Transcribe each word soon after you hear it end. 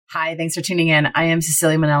Hi, thanks for tuning in. I am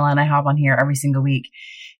Cecilia Manella, and I hop on here every single week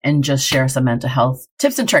and just share some mental health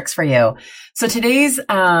tips and tricks for you. So today's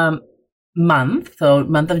month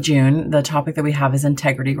of June, the topic that we have is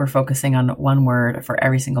integrity. We're focusing on one word for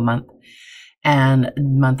every single month. And the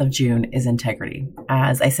month of June is integrity.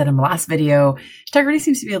 As I said in my last video, integrity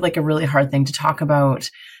seems to be like a really hard thing to talk about.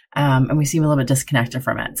 And we seem a little bit disconnected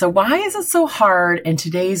from it. So why is it so hard in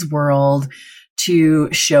today's world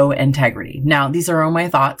to show integrity? Now, these are all my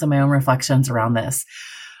thoughts and my own reflections around this,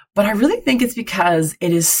 but I really think it's because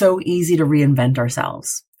it is so easy to reinvent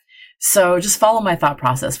ourselves. So just follow my thought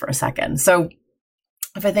process for a second. So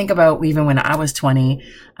if I think about even when I was 20,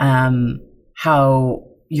 how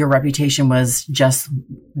your reputation was just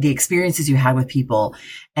the experiences you had with people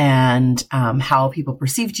and how people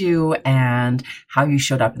perceived you and how you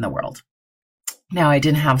showed up in the world. Now, I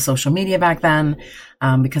didn't have social media back then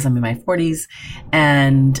because I'm in my 40s,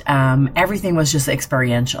 and everything was just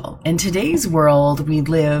experiential. In today's world, we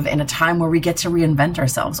live in a time where we get to reinvent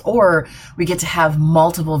ourselves, or we get to have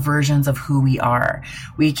multiple versions of who we are.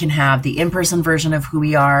 We can have the in-person version of who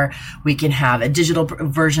we are. We can have a digital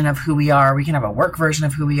version of who we are. We can have a work version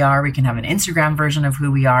of who we are. We can have an Instagram version of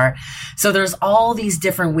who we are. So there's all these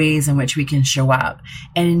different ways in which we can show up.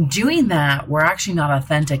 And in doing that, we're actually not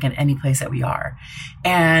authentic in any place that we are.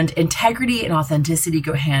 And integrity and authenticity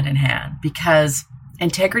go hand in hand, because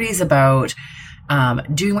integrity is about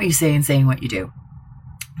doing what you say and saying what you do.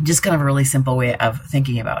 Just kind of a really simple way of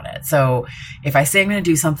thinking about it. So if I say I'm going to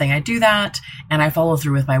do something, I do that, and I follow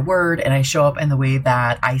through with my word, and I show up in the way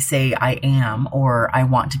that I say I am or I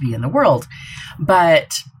want to be in the world.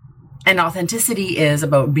 And authenticity is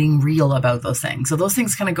about being real about those things. So those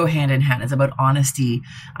things kind of go hand in hand. It's about honesty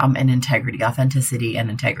and integrity, authenticity and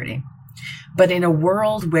integrity. But in a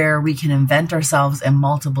world where we can invent ourselves in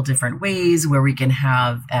multiple different ways, where we can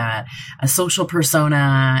have a social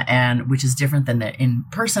persona, and which is different than the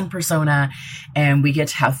in-person persona, and we get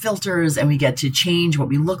to have filters, and we get to change what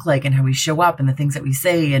we look like and how we show up and the things that we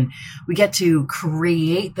say, and we get to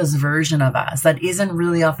create this version of us that isn't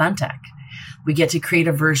really authentic. We get to create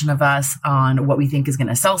a version of us on what we think is going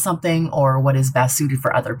to sell something, or what is best suited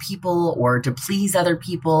for other people, or to please other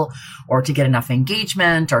people, or to get enough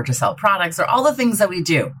engagement, or to sell products, or all the things that we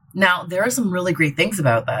do. Now, there are some really great things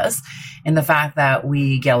about this, in the fact that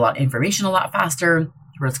we get a lot of information a lot faster,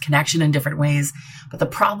 there's connection in different ways. But the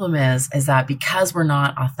problem is that because we're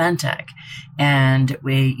not authentic, and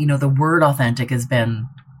the word authentic has been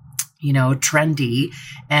trendy,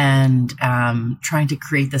 and trying to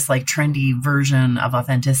create this like trendy version of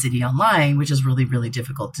authenticity online, which is really, really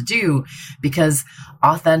difficult to do, because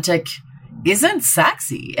authentic isn't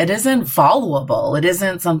sexy. It isn't followable. It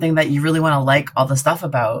isn't something that you really want to like all the stuff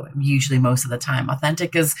about, usually most of the time.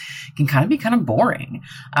 Authentic can kind of be kind of boring.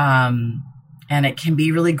 And it can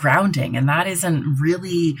be really grounding. And that isn't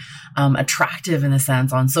really attractive in a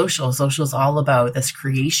sense on social. Social is all about this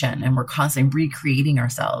creation, and we're constantly recreating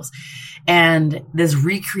ourselves. And this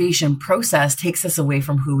recreation process takes us away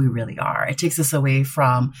from who we really are. It takes us away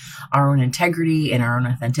from our own integrity and our own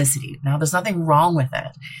authenticity. Now, there's nothing wrong with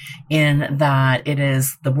it, in that it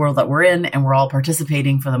is the world that we're in, and we're all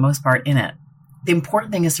participating for the most part in it. The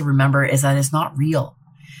important thing is to remember is that it's not real.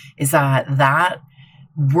 Is that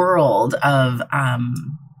world of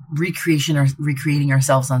recreating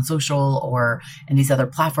ourselves on social or in these other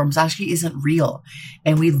platforms actually isn't real.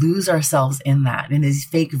 And we lose ourselves in that, in these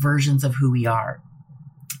fake versions of who we are.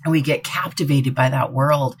 And we get captivated by that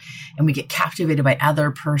world, and we get captivated by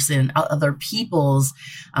other people's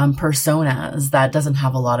personas that doesn't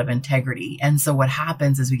have a lot of integrity. And so what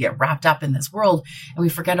happens is we get wrapped up in this world, and we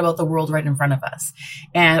forget about the world right in front of us.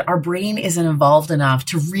 And our brain isn't evolved enough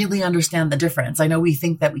to really understand the difference. I know we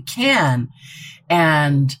think that we can,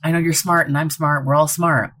 and I know you're smart and I'm smart. We're all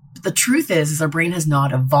smart. But the truth is our brain has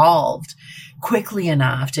not evolved quickly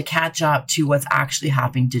enough to catch up to what's actually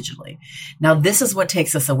happening digitally. Now, this is what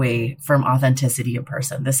takes us away from authenticity in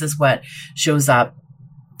person. This is what shows up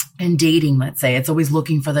in dating, let's say. It's always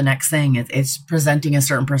looking for the next thing. It's presenting a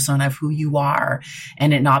certain persona of who you are,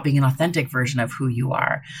 and it not being an authentic version of who you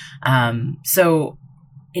are. So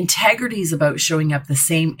integrity is about showing up the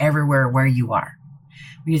same everywhere where you are.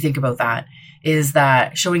 When you think about that, is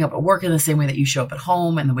that showing up at work in the same way that you show up at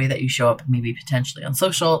home, and the way that you show up maybe potentially on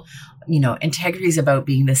social. Integrity is about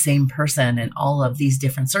being the same person in all of these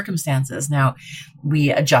different circumstances. Now,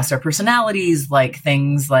 we adjust our personalities, like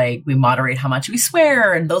things like we moderate how much we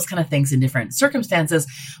swear and those kind of things in different circumstances.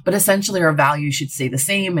 But essentially, our values should stay the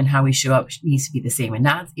same, and how we show up needs to be the same. And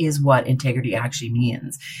that is what integrity actually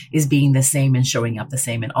means, is being the same and showing up the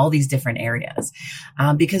same in all these different areas,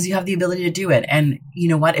 because you have the ability to do it. And you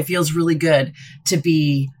know what? It feels really good to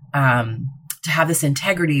be to have this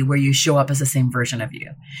integrity where you show up as the same version of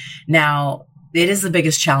you. Now, it is the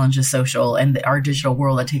biggest challenge of social and our digital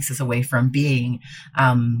world that takes us away from being,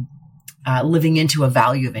 living into a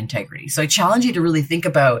value of integrity. So I challenge you to really think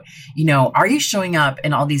about, are you showing up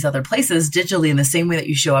in all these other places digitally in the same way that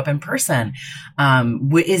you show up in person?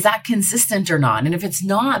 Is that consistent or not? And if it's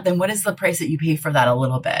not, then what is the price that you pay for that a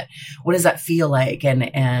little bit? What does that feel like?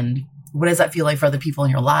 And what does that feel like for other people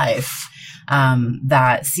in your life,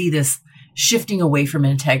 that see this shifting away from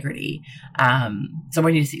integrity? So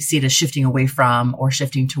when you see it as shifting away from or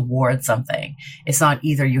shifting towards something, it's not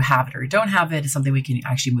either you have it or you don't have it. It's something we can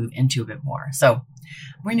actually move into a bit more. So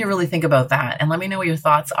when you really think about that, and let me know what your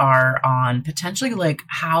thoughts are on potentially like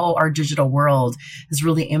how our digital world has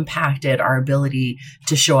really impacted our ability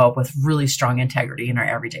to show up with really strong integrity in our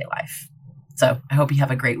everyday life. So I hope you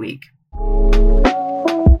have a great week.